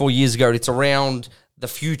about 3-4 years ago. It's around the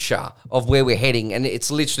future of where we're heading, and it's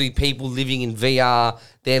literally people living in VR.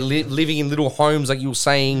 They're living in little homes, like you were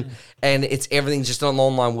saying, and it's everything's just an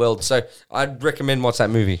online world. So I'd recommend watch that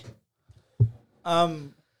movie.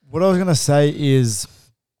 What I was gonna say is,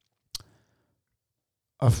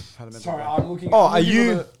 Sorry, I'm looking. are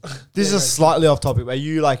you? This is slightly off topic. Are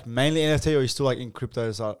you like mainly NFT, or are you still like in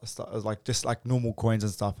crypto, like just like normal coins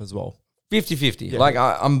and stuff as well? 50-50. Like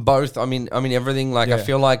I'm both. I mean everything. Like I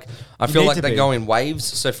feel like they go in waves.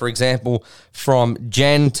 So for example, from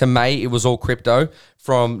Jan to May, it was all crypto.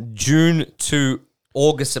 From June to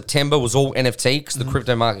August, September was all NFT because the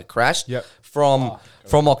crypto market crashed. Yep.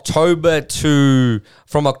 From October to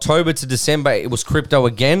December, it was crypto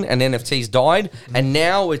again, and NFTs died, and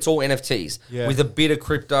now it's all NFTs with a bit of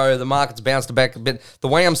crypto. The market's bounced back a bit. The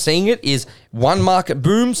way I'm seeing it is one market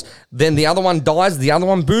booms, then the other one dies, the other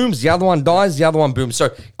one booms, the other one dies, the other one booms.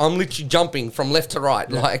 So I'm literally jumping from left to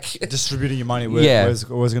right, like distributing your money where's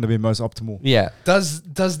always going to be most optimal. Yeah. Does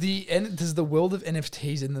the world of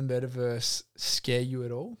NFTs in the metaverse scare you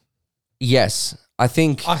at all? Yes. I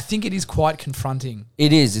think it is quite confronting.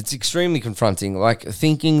 It is. It's extremely confronting. Like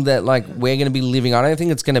thinking that like we're going to be living. I don't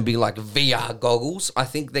think it's going to be like VR goggles. I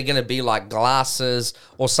think they're going to be like glasses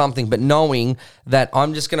or something. But knowing that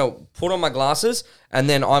I'm just going to put on my glasses and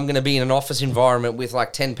then I'm going to be in an office environment with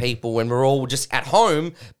like 10 people and we're all just at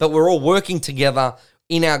home, but we're all working together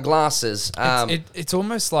in our glasses. It's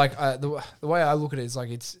almost like the way I look at it is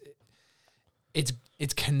like it's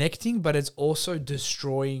connecting, but it's also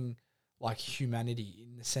destroying like humanity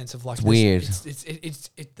in the sense of like it's weird.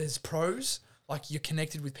 There's pros, like you're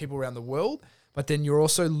connected with people around the world, but then you're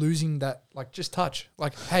also losing that like just touch.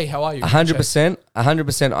 Like, hey, how are you?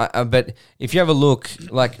 100%. But if you have a look,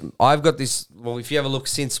 like I've got this. Well, if you have a look,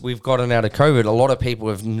 since we've gotten out of COVID, a lot of people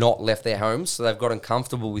have not left their homes, so they've gotten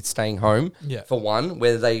comfortable with staying home. Yeah. For one,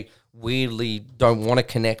 where they weirdly don't want to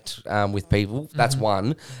connect with people. That's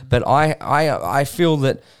one. But I feel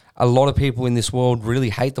that a lot of people in this world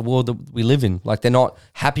really hate the world that we live in. Like they're not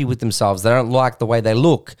happy with themselves. They don't like the way they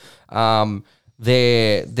look. They're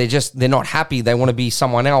not happy. They want to be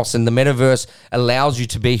someone else. And the metaverse allows you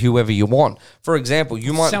to be whoever you want. For example,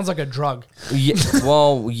 you might sounds like a drug. Yeah,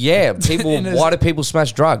 well, yeah. People. Why do people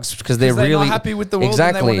smash drugs? Because they're really not happy with the world.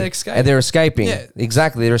 Exactly, and they want to escape. And they're escaping. Yeah.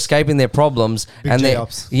 Exactly, they're escaping their problems. Big and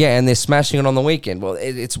J-ups. and they're smashing it on the weekend. Well,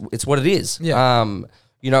 it's what it is. Yeah.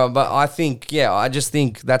 But I think, I just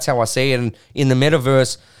think that's how I see it. And in the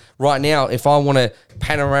metaverse right now, if I want a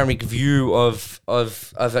panoramic view of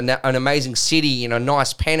an amazing city in a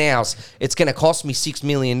nice penthouse, it's going to cost me $6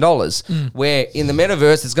 million. Where in the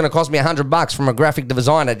metaverse, it's going to cost me $100 from a graphic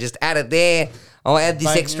designer. Just add it there. I'll add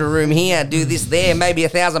this extra room here, do this there, maybe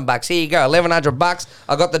 $1,000. Here you go, $1,100.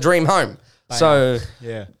 I got the dream home. Bang. So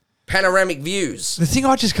yeah. Panoramic views. The thing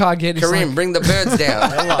I just can't get is Karim, bring the birds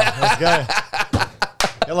down. Ella, let's go.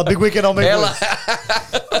 Ella, big weekend on me. Ella.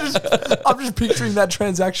 I'm just picturing that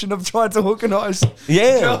transaction of trying to organise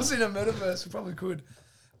girls in a metaverse. We probably could.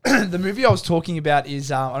 The movie I was talking about is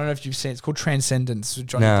I don't know if you've seen it. It's called Transcendence with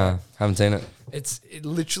Johnny Depp. Haven't seen it. It's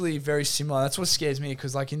literally very similar. That's what scares me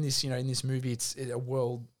because like in this movie, it's a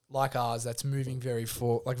world like ours that's moving very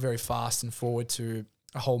fast and forward to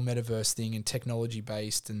a whole metaverse thing and technology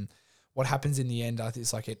based. And what happens in the end, I think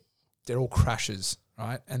it's like it all crashes.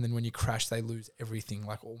 Right, and then when you crash, they lose everything,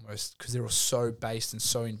 like almost because they're all so based and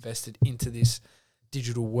so invested into this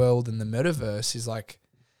digital world, and the metaverse is like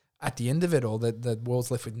at the end of it all, the world's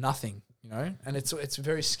left with nothing, and it's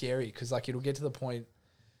very scary because like it'll get to the point.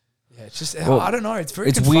 Yeah, it's just I don't know. It's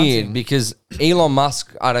very weird because Elon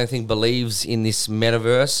Musk, I don't think believes in this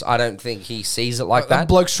metaverse. I don't think he sees it like that.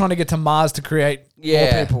 Bloke's trying to get to Mars to create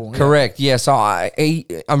more people. Correct. Yeah. So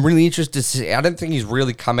I'm really interested to see. I don't think he's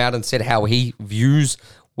really come out and said how he views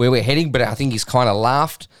where we're heading, but I think he's kind of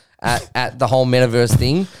laughed at the whole metaverse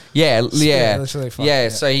thing. Yeah. That's really fun. Yeah.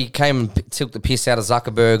 So he came and took the piss out of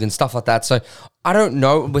Zuckerberg and stuff like that. So I don't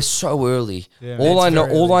know. We're so early. Yeah, all it's I know,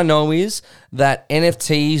 very all early. I know is that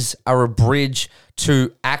NFTs are a bridge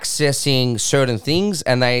to accessing certain things,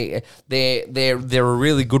 and they're a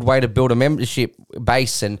really good way to build a membership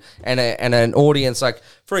base and an audience. Like,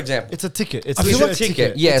 for example, It's a ticket. It's I feel literally like a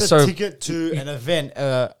ticket. Yeah, it's so- a ticket to an event,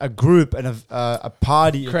 a group, and a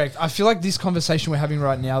party. Correct. I feel like this conversation we're having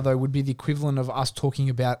right now, though, would be the equivalent of us talking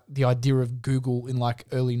about the idea of Google in like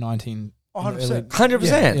early 19. 100%.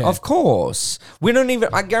 100%, Yeah. of course. We don't even.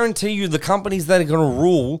 I guarantee you, the companies that are going to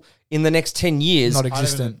rule in the next 10 years Not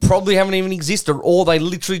existent. probably haven't even existed, or they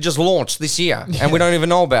literally just launched this year, and we don't even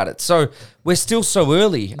know about it. So we're still so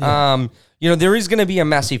early. There is going to be a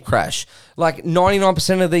massive crash. Like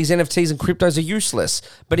 99% of these NFTs and cryptos are useless.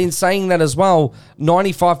 But in saying that as well,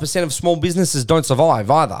 95% of small businesses don't survive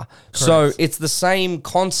either. So it's the same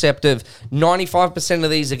concept of 95% of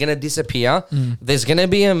these are going to disappear. There's going to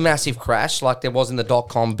be a massive crash like there was in the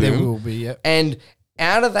 .com boom. There will be, yeah. And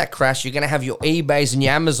out of that crash, you're going to have your eBays and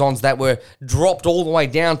your Amazons that were dropped all the way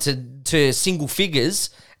down to single figures.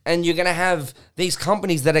 And you're going to have these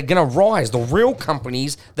companies that are going to rise, the real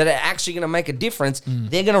companies that are actually going to make a difference.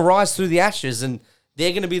 They're going to rise through the ashes, and they're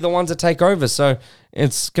going to be the ones that take over. So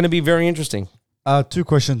it's going to be very interesting. 2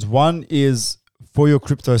 questions. One is for your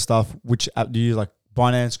crypto stuff. Which app do you use? Like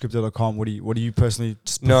Binance, Crypto.com. What do you personally?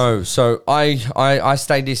 No, so I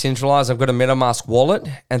stay decentralized. I've got a MetaMask wallet,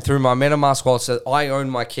 and through my MetaMask wallet, so I own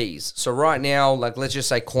my keys. So right now, like let's just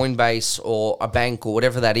say Coinbase or a bank or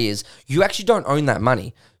whatever that is, you actually don't own that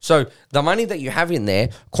money. So the money that you have in there,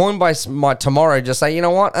 Coinbase might tomorrow just say, you know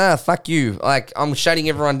what, fuck you. Like I'm shutting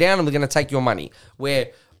everyone down, and we're going to take your money. Where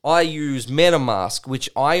I use MetaMask, which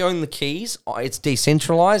I own the keys. It's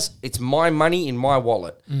decentralized. It's my money in my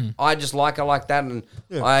wallet. I just like it like that, and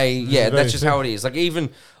that's just how it is. Like even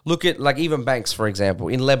look at like even banks, for example,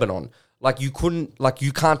 in Lebanon. Like you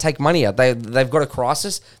can't take money out. They've got a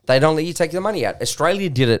crisis. They don't let you take the money out. Australia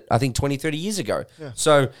did it, I think 20, 30 years ago. Yeah.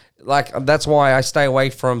 So like that's why I stay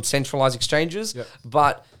away from centralized exchanges. Yeah.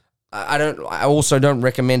 But I also don't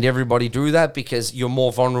recommend everybody do that because you're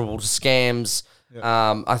more vulnerable to scams.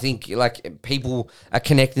 Yeah. I think like people are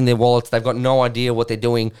connecting their wallets. They've got no idea what they're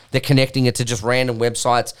doing. They're connecting it to just random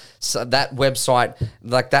websites. So that website,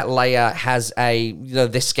 like that layer has they're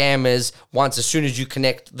scammers. As soon as you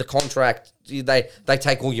connect the contract, they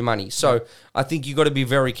take all your money. So I think you got to be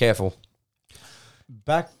very careful.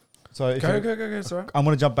 Go. Sorry. I'm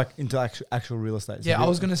going to jump back into actual real estate. Yeah, I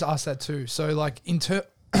was going to ask that too. So like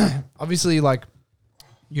obviously like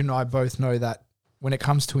you and I both know that when it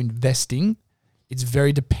comes to investing, it's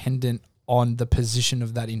very dependent on the position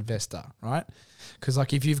of that investor, right? Because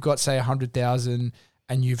like if you've got say 100,000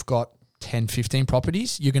 and you've got 10, 15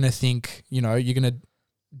 properties, you're going to think, you're going to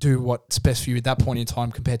do what's best for you at that point in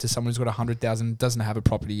time compared to someone who's got 100,000 and doesn't have a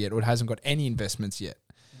property yet or hasn't got any investments yet.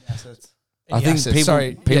 Assets. I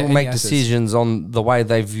think people make decisions on the way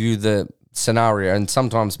they view the scenario, and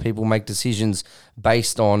sometimes people make decisions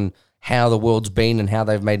based on how the world's been and how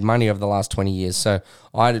they've made money over the last 20 years. So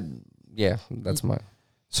that's my...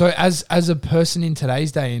 So as a person in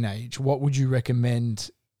today's day and age, what would you recommend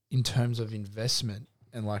in terms of investment?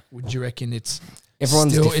 And like, would you reckon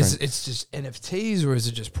everyone's still, different? it's just NFTs or is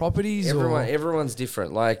it just properties? Everyone's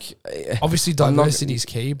different. Like obviously diversity is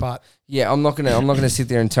key, but I'm not gonna sit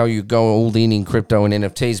there and tell you go all in crypto and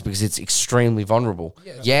NFTs because it's extremely vulnerable.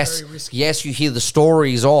 Yeah, Yes, you hear the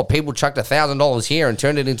stories. Oh, people chucked $1,000 here and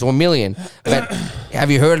turned it into $1 million. But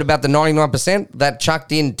have you heard about the 99% that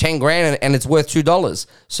chucked in 10 grand and it's worth $2?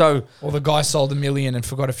 So, or the guy sold $1 million and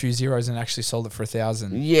forgot a few zeros and actually sold it for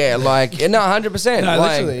 1,000. Yeah, like no, 100%, No,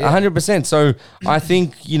 like literally, yeah. 100%. So I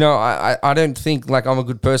think I don't think like I'm a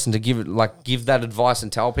good person to give that advice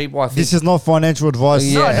and tell people. I think This is not financial advice.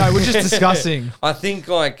 Yeah. No, we're just discussing. I think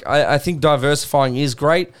I think diversifying is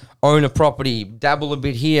great. Own a property, dabble a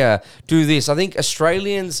bit here, do this. I think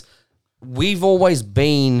Australians, we've always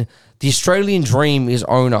been, the Australian dream is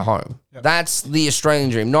own a home. Yep. That's the Australian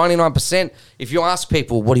dream. 99%. If you ask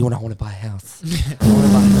people, what do you want? I want to buy a house.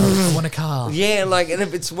 I want a car. Yeah, like, and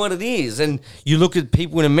if it's what it is, and you look at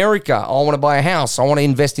people in America, I want to buy a house. I want to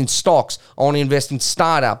invest in stocks. I want to invest in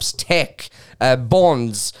startups, tech,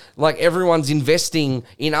 bonds. Like everyone's investing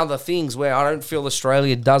in other things where I don't feel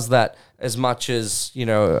Australia does that as much as,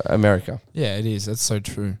 America. Yeah, it is. That's so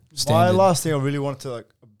true. My Standard. last thing I really wanted to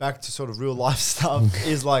back to sort of real life stuff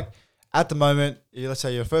is like at the moment, let's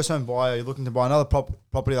say you're a first home buyer, you're looking to buy another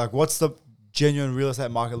property. Like, what's the genuine real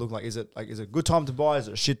estate market look like? Is it a good time to buy? Is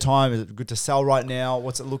it a shit time? Is it good to sell right now?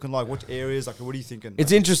 What's it looking like? What areas? Like, what are you thinking?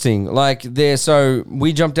 It's interesting. Like so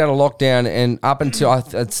we jumped out of lockdown and up until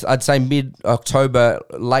I'd say mid-October,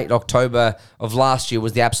 late October of last year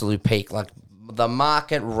was the absolute peak. Like the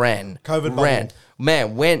market ran. COVID ran. bubble.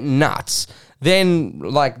 Man, went nuts. Then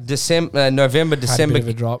like November, Had a December. bit of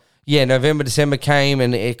a drop. Yeah, November, December came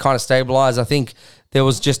and it kind of stabilized. I think there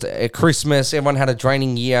was just a Christmas. Everyone had a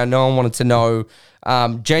draining year. No one wanted to know.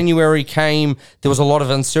 January came. There was a lot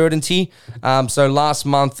of uncertainty. So last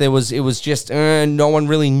month it was just no one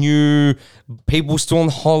really knew. People still on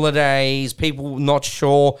holidays. People not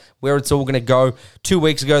sure where it's all going to go. 2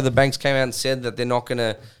 weeks ago, the banks came out and said that they're not going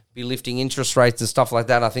to be lifting interest rates and stuff like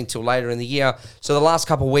that, I think, till later in the year. So the last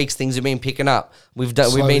couple of weeks, things have been picking up. We've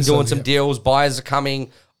been doing some deals. Buyers are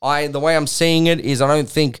coming. The way I'm seeing it is I don't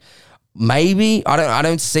think I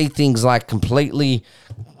don't see things like completely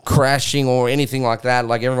crashing or anything like that.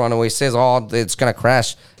 Like everyone always says, oh, it's going to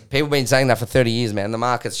crash. People have been saying that for 30 years, man. The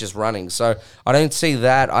market's just running. So I don't see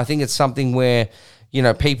that. I think it's something where,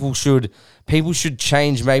 people should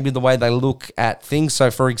change maybe the way they look at things.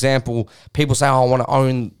 So, for example, people say, oh, I want to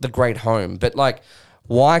own the great home. But, like,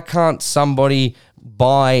 why can't somebody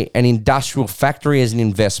buy an industrial factory as an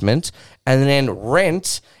investment and then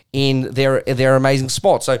rent in their amazing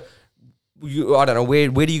spot? So, I don't know, where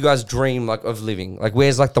do you guys dream like of living? Like,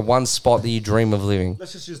 where's like the one spot that you dream of living?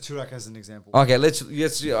 Let's just use Turak as an example. Okay, let's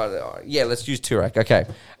use Turak. Okay,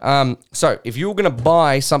 so if you were going to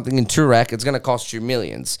buy something in Turak, it's going to cost you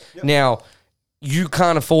millions. Yep. Now, you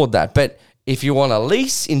can't afford that, but if you want to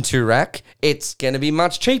lease in Turak, it's going to be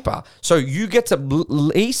much cheaper. So you get to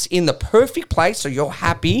lease in the perfect place, so you're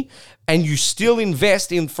happy, and you still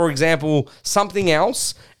invest in, for example, something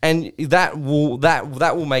else, and that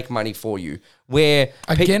will make money for you. Where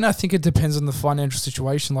again, I think it depends on the financial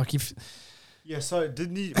situation. Like if so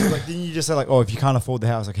didn't you just say like, oh, if you can't afford the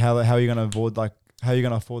house, like how are you going to afford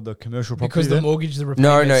the commercial property? Because the then? mortgage, the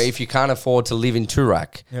No, repayments. if you can't afford to live in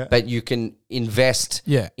Turak, but you can invest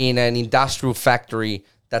in an industrial factory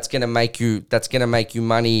that's going to make you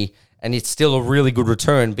money, and it's still a really good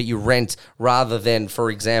return, but you rent rather than, for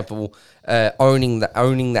example, owning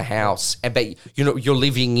the house. But you're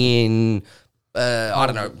living in I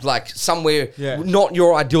don't know, like somewhere not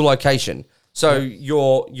your ideal location. So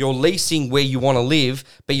you're leasing where you want to live,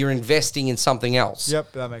 but you're investing in something else.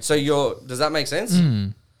 Yep, that makes sense. Does that make sense?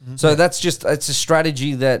 Mm-hmm. So it's a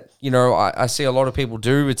strategy that I see a lot of people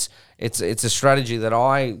do. It's a strategy that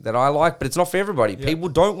I like, but it's not for everybody. Yep. People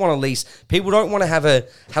don't want to lease. People don't want to have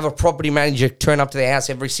a property manager turn up to their house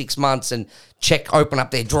every 6 months and open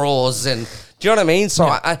up their drawers and. Do you know what I mean?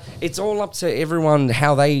 So it's all up to everyone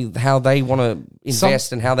how they want to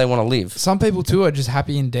invest and how they want to live. Some people too are just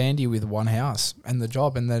happy and dandy with one house and the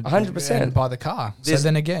job and the 100% and buy the car. So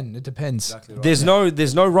then again, it depends. Exactly right.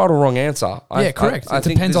 There's no right or wrong answer. Correct. It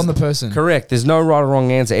depends on the person. Correct. There's no right or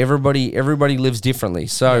wrong answer. Everybody lives differently.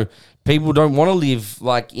 So people don't want to live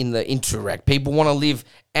like in Turak. People want to live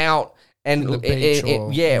out and the beach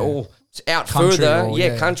or out country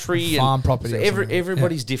further, country farm and property. So or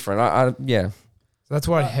everybody's different. So that's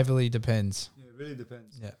why it heavily depends. Yeah, it really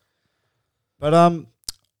depends. Yeah. But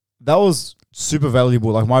that was super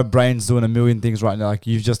valuable. Like my brain's doing a million things right now. Like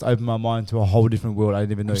you've just opened my mind to a whole different world I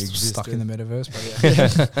didn't even know existed. Stuck in the metaverse.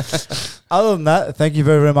 But Other than that, thank you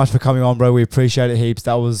very, very much for coming on, bro. We appreciate it heaps.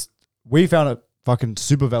 We found it fucking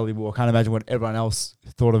super valuable. I can't imagine what everyone else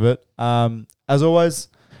thought of it. As always,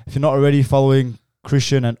 if you're not already following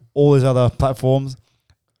Christian and all his other platforms,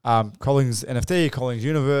 Collins NFT, Collins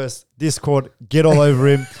Universe, Discord, get all over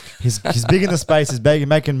him. He's big in the space. He's big,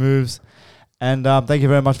 making moves. And thank you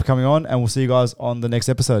very much for coming on, and we'll see you guys on the next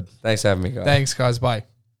episode. Thanks for having me, guys. thanks, guys. Bye.